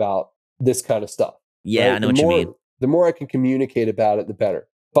talk about this kind of stuff. Yeah, Right? I know what you mean. The more I can communicate about it, the better.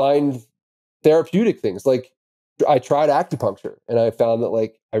 Find therapeutic things. Like I tried acupuncture and I found that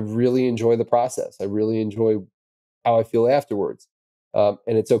like I really enjoy the process. I really enjoy how I feel afterwards. And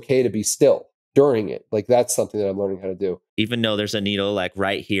it's okay to be still during it. Like that's something that I'm learning how to do. Even though there's a needle like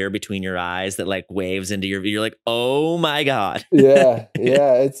right here between your eyes that like waves into your view, you're like, oh my God. Yeah.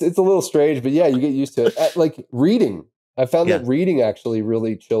 It's a little strange, but yeah, you get used to it. Like reading. I found that reading actually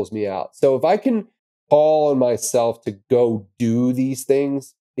really chills me out. So if I can call on myself to go do these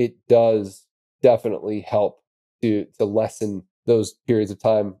things, it does definitely help to lessen those periods of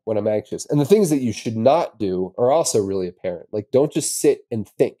time when I'm anxious. And the things that you should not do are also really apparent. Like don't just sit and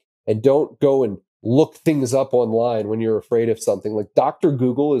think and don't go and look things up online when you're afraid of something. Like Dr.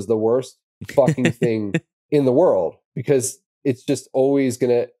 Google is the worst fucking thing in the world because it's just always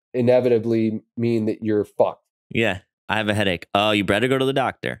going to inevitably mean that you're fucked. Yeah. I have a headache. Oh, you better go to the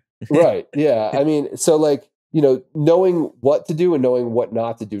doctor. Right. Yeah. I mean, so like, knowing what to do and knowing what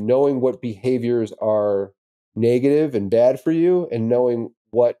not to do, knowing what behaviors are negative and bad for you, and knowing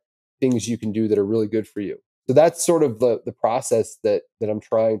what things you can do that are really good for you. So that's sort of the process that I'm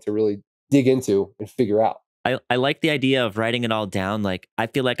trying to really dig into and figure out. I like the idea of writing it all down. Like, I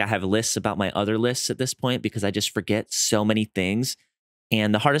feel like I have lists about my other lists at this point because I just forget so many things.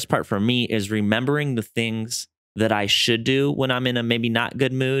 And the hardest part for me is remembering the things that I should do when I'm in a maybe not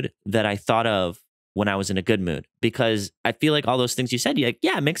good mood that I thought of when I was in a good mood. Because I feel like all those things you said, you're like,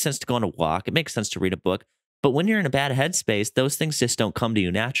 yeah, it makes sense to go on a walk. It makes sense to read a book. But when you're in a bad headspace, those things just don't come to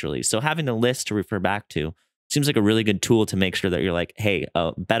you naturally. So having a list to refer back to seems like a really good tool to make sure that you're like, hey,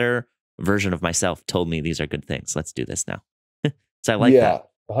 a better version of myself told me these are good things. Let's do this now. So I like that.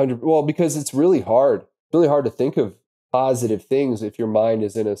 100. Well, because it's really hard to think of positive things if your mind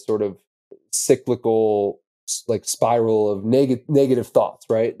is in a sort of cyclical like spiral of negative thoughts,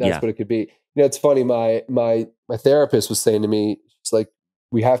 right? That's what it could be. It's funny. My therapist was saying to me, it's like,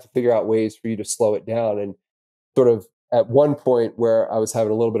 we have to figure out ways for you to slow it down. And sort of at one point where I was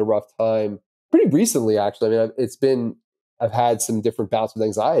having a little bit of rough time, pretty recently, actually. I mean, I've had some different bouts with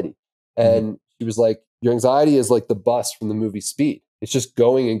anxiety. And she was like, your anxiety is like the bus from the movie Speed. It's just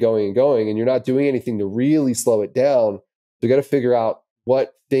going and going and going, and you're not doing anything to really slow it down. So you got to figure out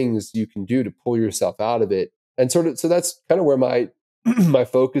what things you can do to pull yourself out of it. And so that's kind of where my my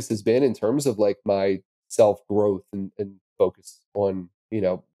focus has been in terms of like my self growth and focus on,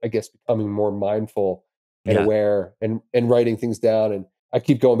 I guess becoming more mindful and aware and writing things down. And I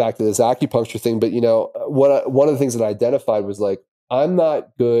keep going back to this acupuncture thing, but one of the things that I identified was like, I'm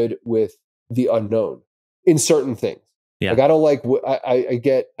not good with the unknown in certain things. Yeah. Like I don't like, I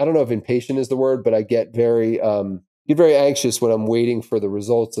get, I don't know if impatient is the word, but I get very anxious when I'm waiting for the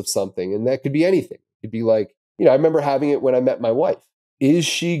results of something. And that could be anything. It could be like, I remember having it when I met my wife. Is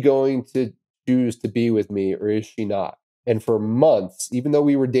she going to choose to be with me or is she not? And for months, even though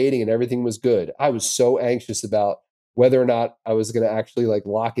we were dating and everything was good, I was so anxious about whether or not I was going to actually like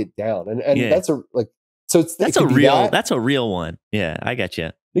lock it down. And that's that's a real one. Yeah, I get you.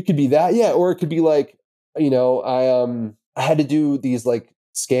 It could be that, yeah, or it could be like, I had to do these like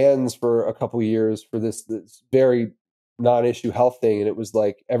scans for a couple years for this very non-issue health thing, and it was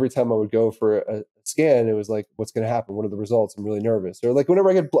like every time I would go for a scan, it was like, what's going to happen? What are the results? I'm really nervous. Or like whenever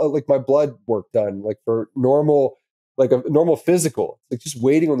I get like my blood work done, like for normal, like a normal physical, like just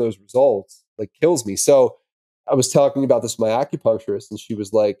waiting on those results like kills me. So I was talking about this with my acupuncturist, and she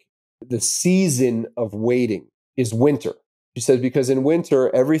was like, the season of waiting is winter. She said, because in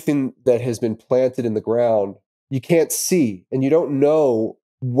winter, everything that has been planted in the ground, you can't see, and you don't know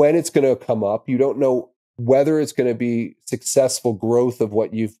when it's going to come up. You don't know whether it's going to be successful growth of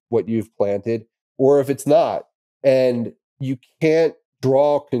what you've planted, or if it's not. And you can't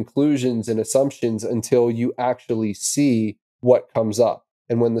draw conclusions and assumptions until you actually see what comes up.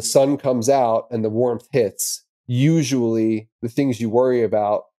 And when the sun comes out and the warmth hits, usually the things you worry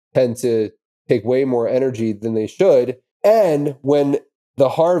about tend to take way more energy than they should. And when the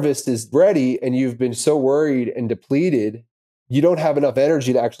harvest is ready and you've been so worried and depleted, you don't have enough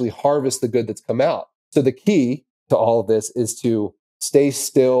energy to actually harvest the good that's come out. So the key to all of this is to stay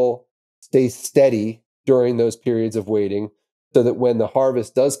still, stay steady during those periods of waiting, so that when the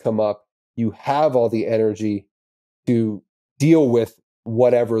harvest does come up, you have all the energy to deal with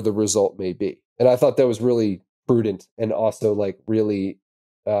whatever the result may be. And I thought that was really prudent, and also like really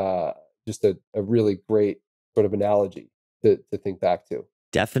just a really great sort of analogy to think back to.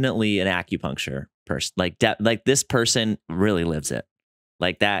 Definitely an acupuncture person. Like this person really lives it.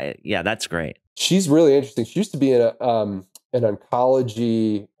 Like that. Yeah, that's great. She's really interesting. She used to be an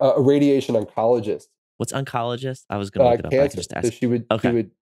oncology, a radiation oncologist. What's oncologist? I was going to look it up. I can just ask. So she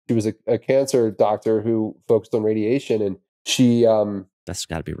was a cancer doctor who focused on radiation, and she that's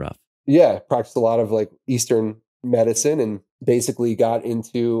got to be rough. Yeah, practiced a lot of like Eastern medicine, and basically got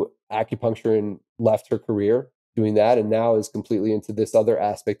into acupuncture and left her career doing that, and now is completely into this other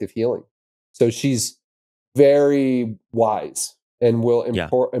aspect of healing. So she's very wise and will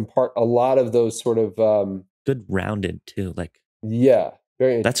impart a lot of those sort of good rounded too. Like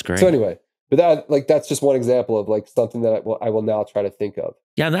very. That's great. So anyway, but that's just one example of like something that I will now try to think of.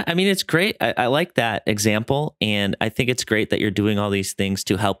 Yeah, I mean, it's great. I like that example, and I think it's great that you're doing all these things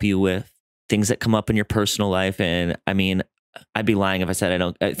to help you with things that come up in your personal life. And I mean, I'd be lying if I said I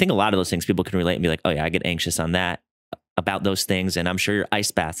don't. I think a lot of those things people can relate and be like, oh yeah, I get anxious on that about those things, and I'm sure your ice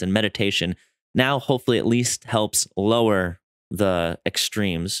baths and meditation now hopefully at least helps lower the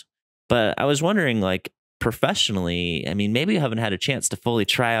extremes. But I was wondering, like, professionally, I mean, maybe you haven't had a chance to fully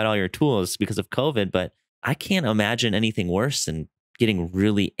try out all your tools because of COVID, but I can't imagine anything worse than getting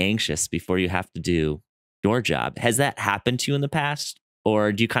really anxious before you have to do your job. Has that happened to you in the past?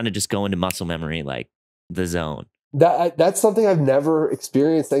 Or do you kind of just go into muscle memory, like the zone? That's something I've never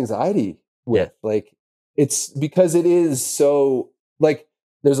experienced anxiety with. Yeah. Like, it's because it is so, like,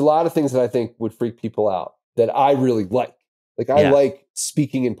 there's a lot of things that I think would freak people out that I really like. Like, I like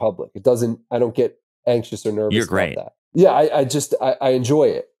speaking in public. I don't get anxious or nervous about that. Yeah, I enjoy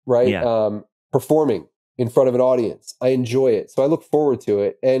it, right? Yeah. Performing in front of an audience, I enjoy it. So I look forward to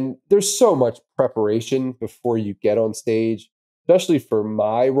it. And there's so much preparation before you get on stage, especially for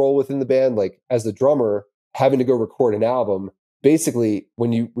my role within the band. Like, as the drummer, having to go record an album, basically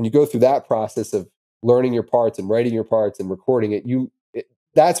when you go through that process of learning your parts and writing your parts and recording it,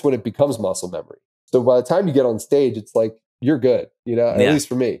 that's when it becomes muscle memory. So by the time you get on stage, it's like, you're good, at least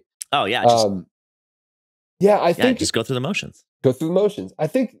for me. Oh yeah. I think just go through the motions. Go through the motions. I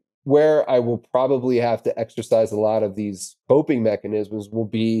think where I will probably have to exercise a lot of these coping mechanisms will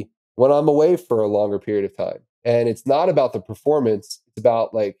be when I'm away for a longer period of time. And it's not about the performance. It's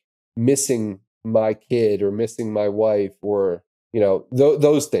about like missing my kid or missing my wife or,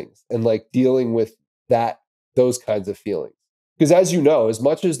 those things, and like dealing with those kinds of feelings. Because as you know, as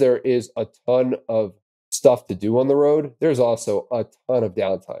much as there is a ton of stuff to do on the road, there's also a ton of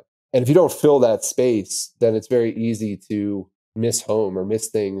downtime. And if you don't fill that space, then it's very easy to miss home or miss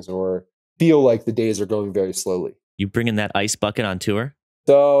things or feel like the days are going very slowly. You bringing that ice bucket on tour?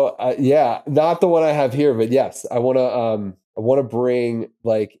 So not the one I have here, but yes, I want to bring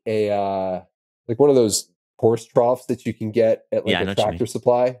like like one of those horse troughs that you can get at like a Tractor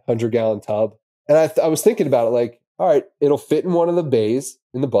Supply, 100-gallon tub. And I was thinking about it, like, all right, it'll fit in one of the bays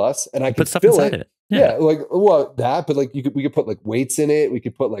in the bus, and I can put stuff inside it. Yeah, but like we could put like weights in it. We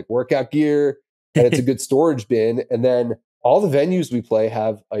could put like workout gear, and it's a good storage bin. And then all the venues we play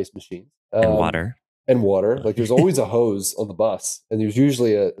have ice machines and water. Like, there's always a hose on the bus, and there's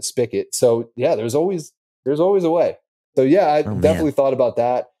usually a spigot. So yeah, there's always a way. So yeah, I definitely thought about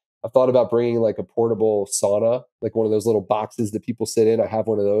that. I thought about bringing like a portable sauna, like one of those little boxes that people sit in. I have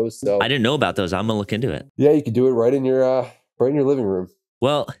one of those. So I didn't know about those. I'm gonna look into it. Yeah, you could do it right in your living room.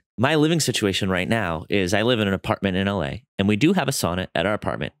 Well, my living situation right now is I live in an apartment in LA, and we do have a sauna at our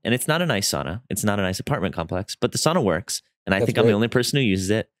apartment. And it's not a nice sauna. It's not a nice apartment complex, but the sauna works. And I That's think I'm the great. only person who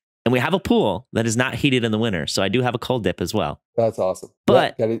uses it. And we have a pool that is not heated in the winter. So I do have a cold dip as well. That's awesome.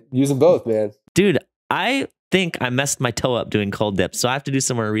 But gotta use them both, man. dude, I think I messed my toe up doing cold dips. So I have to do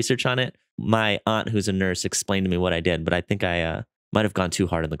some more research on it. My aunt, who's a nurse, explained to me what I did, but I think I might have gone too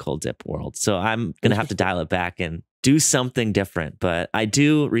hard in the cold dip world. So I'm going to have to dial it back and do something different. But I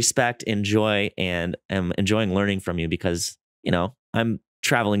do respect, enjoy, and am enjoying learning from you because, you know, I'm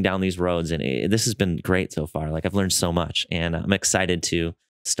traveling down these roads and this has been great so far. Like I've learned so much and I'm excited to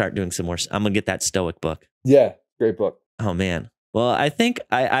start doing some more. I'm going to get that Stoic book. Yeah, great book. Oh, man. Well, I think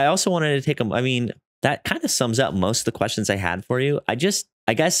I also wanted to take them. I mean, that kind of sums up most of the questions I had for you. I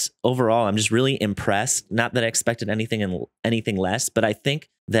guess overall, I'm just really impressed. Not that I expected anything less, but I think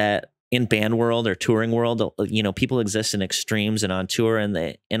that in band world or touring world, you know, people exist in extremes and on tour.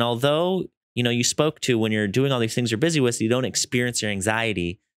 And although, you know, you spoke to when you're doing all these things you're busy with, so you don't experience your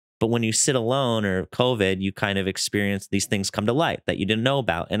anxiety. But when you sit alone or COVID, you kind of experience these things come to light that you didn't know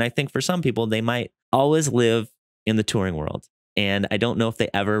about. And I think for some people, they might always live in the touring world. And I don't know if they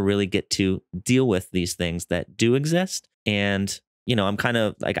ever really get to deal with these things that do exist. And, you know, I'm kind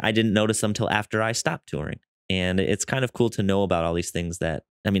of like, I didn't notice them till after I stopped touring. And it's kind of cool to know about all these things that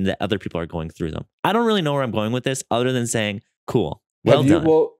other people are going through them. I don't really know where I'm going with this other than saying, cool, well done.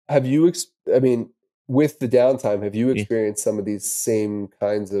 With the downtime, have you experienced some of these same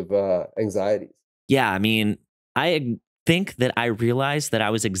kinds of anxieties? Yeah, I mean, I think that I realized that I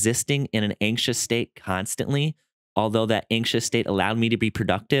was existing in an anxious state constantly. Although that anxious state allowed me to be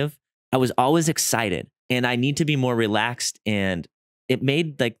productive, I was always excited and I need to be more relaxed. And it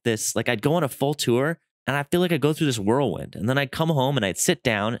made like this, like I'd go on a full tour and I feel like I'd go through this whirlwind and then I'd come home and I'd sit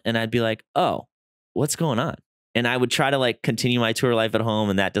down and I'd be like, oh, what's going on? And I would try to like continue my tour life at home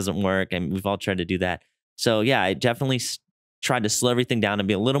and that doesn't work. And we've all tried to do that. So yeah, I definitely tried to slow everything down and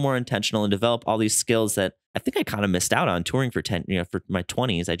be a little more intentional and develop all these skills that I think I kind of missed out on touring for for my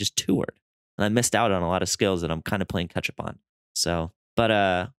 20s. I just toured and I missed out on a lot of skills that I'm kind of playing catch up on. So,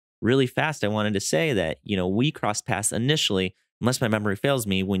 but really fast, I wanted to say that, you know, we crossed paths initially, unless my memory fails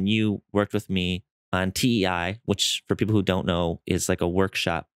me, when you worked with me on TEI, which for people who don't know is like a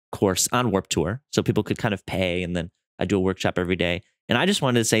workshop course on Warped Tour. So people could kind of pay and then I do a workshop every day. And I just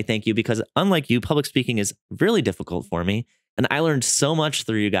wanted to say thank you because unlike you, public speaking is really difficult for me. And I learned so much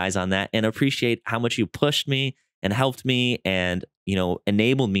through you guys on that and appreciate how much you pushed me and helped me and, you know,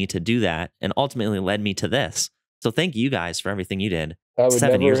 enabled me to do that and ultimately led me to this. So thank you guys for everything you did. I would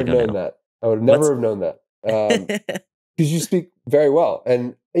 7 never years have ago known now. that. I would never have known that. Because you speak very well.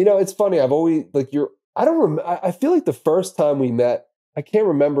 And, you know, it's funny. I've always, like, I feel like the first time we met, I can't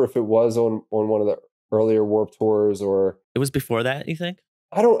remember if it was on one of the earlier Warped Tours or... It was before that, you think?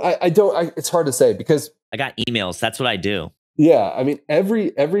 It's hard to say because... I got emails. That's what I do. Yeah. I mean,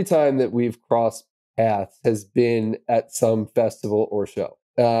 every time that we've crossed paths has been at some festival or show.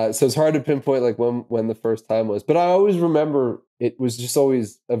 So it's hard to pinpoint like when the first time was. But I always remember it was just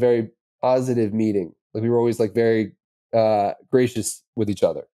always a very positive meeting. Like we were always like very gracious with each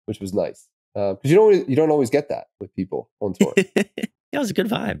other, which was nice. Because you don't always get that with people on tour. It was a good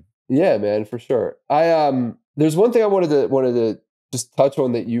vibe. Yeah, man, for sure. There's one thing I wanted to just touch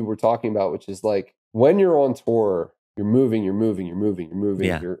on that you were talking about, which is like when you're on tour, you're moving.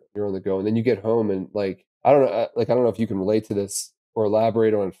 Yeah. You're on the go, and then you get home and like I don't know if you can relate to this or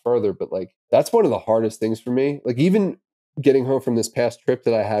elaborate on it further, but like that's one of the hardest things for me. Like even getting home from this past trip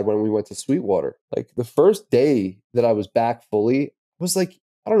that I had when we went to Sweetwater, like the first day that I was back fully, was like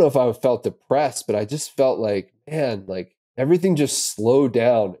I don't know if I felt depressed, but I just felt like, man, like everything just slowed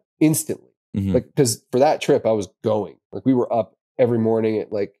down instantly. Mm-hmm. Like, because for that trip, I was going. Like, we were up every morning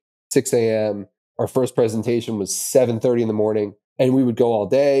at like 6 a.m. Our first presentation was 7:30 in the morning, and we would go all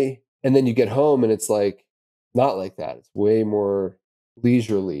day. And then you get home, and it's like not like that. It's way more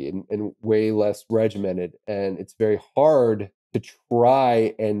leisurely and way less regimented. And it's very hard to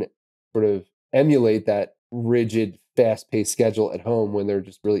try and sort of emulate that rigid, fast-paced schedule at home when they're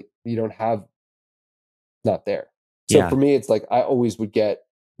just really, you don't have, not there. So for me, it's like I always would get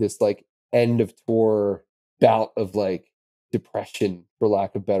this like end of tour bout of like depression, for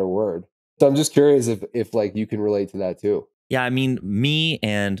lack of a better word. So I'm just curious if like you can relate to that too. Yeah, I mean, me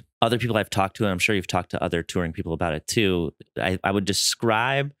and other people I've talked to, and I'm sure you've talked to other touring people about it too. I would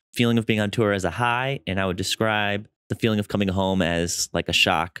describe feeling of being on tour as a high, and I would describe the feeling of coming home as like a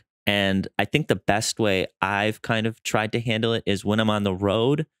shock. And I think the best way I've kind of tried to handle it is when I'm on the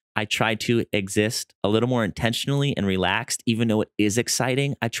road, I try to exist a little more intentionally and relaxed, even though it is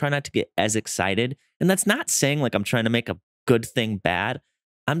exciting. I try not to get as excited. And that's not saying like I'm trying to make a good thing bad.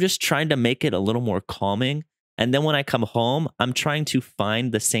 I'm just trying to make it a little more calming. And then when I come home, I'm trying to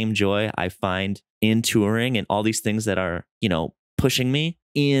find the same joy I find in touring and all these things that are, pushing me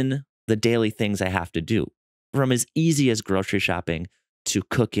in the daily things I have to do. From as easy as grocery shopping to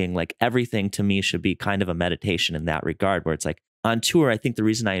cooking, like everything to me should be kind of a meditation in that regard, where it's like on tour, I think the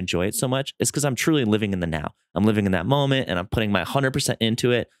reason I enjoy it so much is because I'm truly living in the now. I'm living in that moment and I'm putting my 100%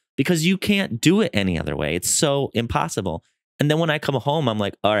 into it because you can't do it any other way. It's so impossible. And then when I come home, I'm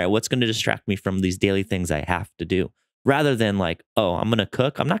like, all right, what's going to distract me from these daily things I have to do? Rather than like, oh, I'm going to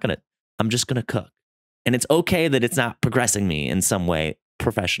cook. I'm just going to cook. And it's okay that it's not progressing me in some way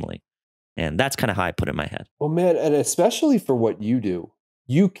professionally. And that's kind of how I put it in my head. Well, man, and especially for what you do,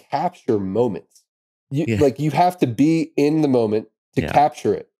 you capture moments. You have to be in the moment to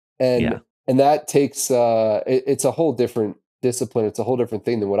capture it. And that takes it's a whole different discipline. It's a whole different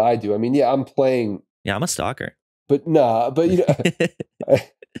thing than what I do. I mean, I'm playing. Yeah, I'm a stalker. But no, but that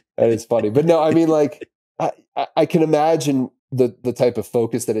is funny. But no, I mean, like I can imagine the type of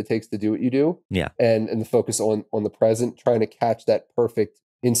focus that it takes to do what you do. Yeah. And the focus on the present, trying to catch that perfect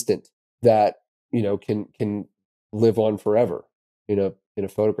instant that, can live on forever, in a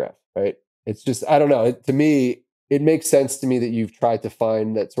photograph, right? It's just, I don't know. To me, it makes sense to me that you've tried to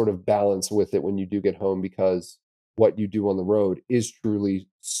find that sort of balance with it when you do get home, because what you do on the road is truly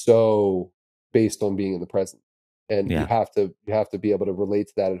so based on being in the present. And you have to be able to relate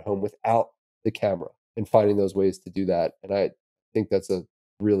to that at home without the camera, and finding those ways to do that. And I think that's a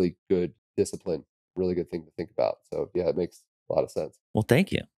really good discipline, really good thing to think about. So yeah, it makes a lot of sense. Well,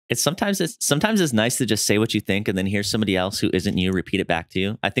 thank you. Sometimes it's nice to just say what you think and then hear somebody else who isn't you repeat it back to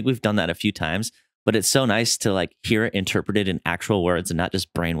you. I think we've done that a few times, but it's so nice to like hear it interpreted in actual words and not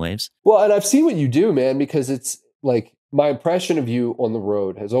just brainwaves. Well, and I've seen what you do, man, because it's like my impression of you on the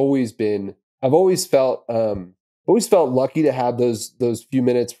road has always been, I've always felt lucky to have those few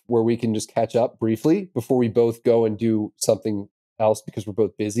minutes where we can just catch up briefly before we both go and do something else because we're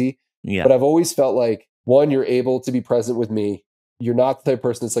both busy. Yeah. But I've always felt like, one, you're able to be present with me. You're not the type of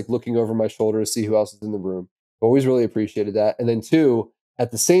person that's like looking over my shoulder to see who else is in the room. I've always really appreciated that. And then two, at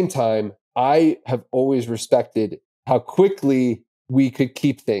the same time, I have always respected how quickly we could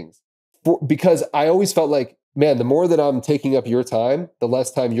keep things, because I always felt like, man, the more that I'm taking up your time, the less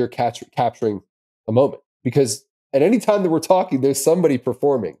time you're capturing a moment. Because at any time that we're talking, there's somebody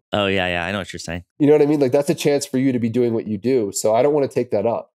performing. Oh, yeah. I know what you're saying. You know what I mean? Like, that's a chance for you to be doing what you do. So I don't want to take that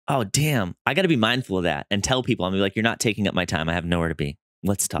up. Oh, damn. I got to be mindful of that and tell people, I'm like, you're not taking up my time. I have nowhere to be.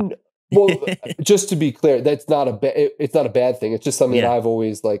 Let's talk. Well, just to be clear, that's not it's not a bad thing. It's just something that I've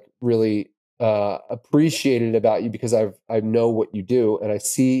always like really appreciated about you, because I know what you do and I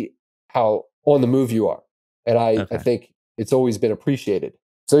see how on the move you are. And I think it's always been appreciated.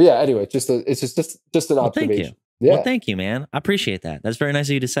 So yeah, anyway, it's just an observation. Thank you. Yeah. Well, thank you, man. I appreciate that. That's very nice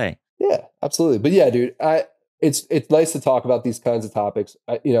of you to say. Yeah, absolutely. But yeah, dude, it's nice to talk about these kinds of topics.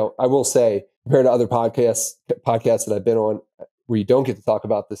 I will say, compared to other podcasts that I've been on where you don't get to talk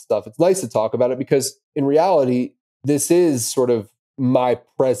about this stuff, it's nice to talk about it, because in reality, this is sort of my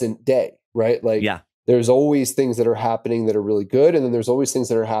present day, right? Like, there's always things that are happening that are really good. And then there's always things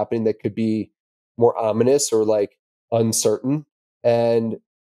that are happening that could be more ominous or like uncertain. And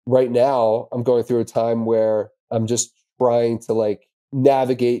right now I'm going through a time where I'm just trying to like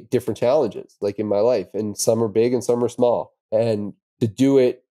navigate different challenges like in my life, and some are big and some are small, and to do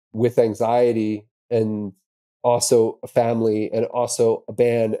it with anxiety and also a family and also a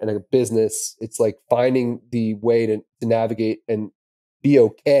band and a business. It's like finding the way to navigate and be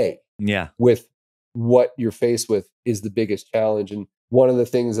okay with what you're faced with is the biggest challenge. And one of the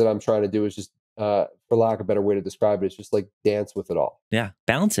things that I'm trying to do is just for lack of a better way to describe it, it's just like dance with it all. Yeah,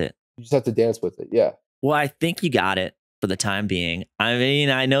 balance it. You just have to dance with it. Yeah. Well, I think you got it for the time being. I mean,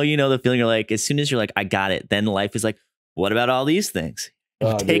 I know you know the feeling. You're like, as soon as you're like, I got it, then life is like, what about all these things?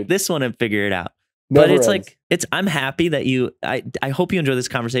 Take this one and figure it out. Never but it's ends. Like, I'm happy that I hope you enjoy this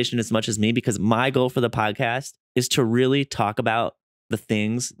conversation as much as me, because my goal for the podcast is to really talk about the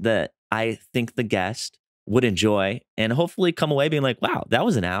things that I think the guest would enjoy, and hopefully come away being like, wow, that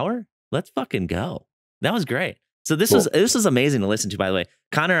was an hour. Let's fucking go. That was great. So this was amazing to listen to, by the way.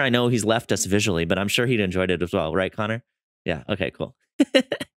 Connor, I know he's left us visually, but I'm sure he'd enjoyed it as well. Right, Connor? Yeah. Okay, cool.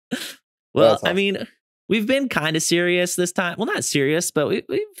 Well, awesome. I mean, we've been kind of serious this time. Well, not serious, but we've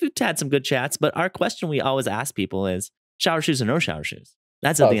had some good chats. But our question we always ask people is shower shoes or no shower shoes?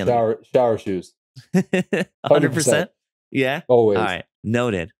 That's at the end of it. Shower shoes. 100%? Yeah? Always. All right.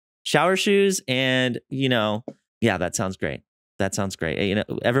 Noted. Shower shoes and, yeah, that sounds great. That sounds great.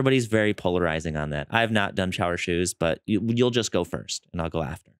 Everybody's very polarizing on that. I have not done shower shoes, but you'll just go first and I'll go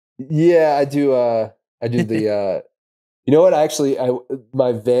after. Yeah, I do. I do the You know what? Actually,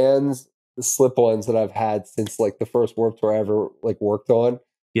 my Vans, the slip-ons that I've had since like the first Warped Tour I ever like worked on,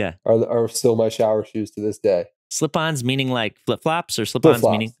 Yeah. are still my shower shoes to this day. Slip-ons meaning like flip-flops, or slip-ons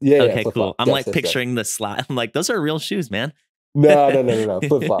Flip-flops. meaning? Yeah, Okay, flip-flops. cool. I'm Yes, like yes, picturing the slide. I'm like, those are real shoes, man. No.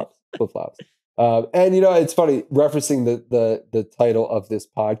 Flip-flops. Flip-flops. And it's funny referencing the title of this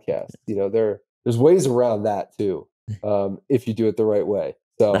podcast. There's ways around that too, if you do it the right way.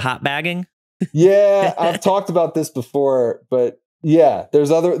 So The hot bagging. yeah, I've talked about this before, but yeah, there's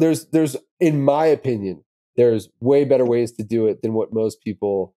in my opinion, there's way better ways to do it than what most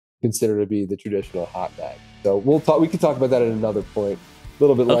people consider to be the traditional hot bag. So we can talk about that at another point. A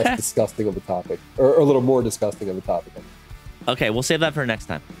little bit less disgusting of a topic, or a little more disgusting of a topic. Okay, we'll save that for next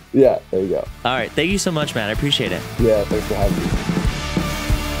time. Yeah, there you go. All right, thank you so much, man. I appreciate it. Yeah, thanks for having me.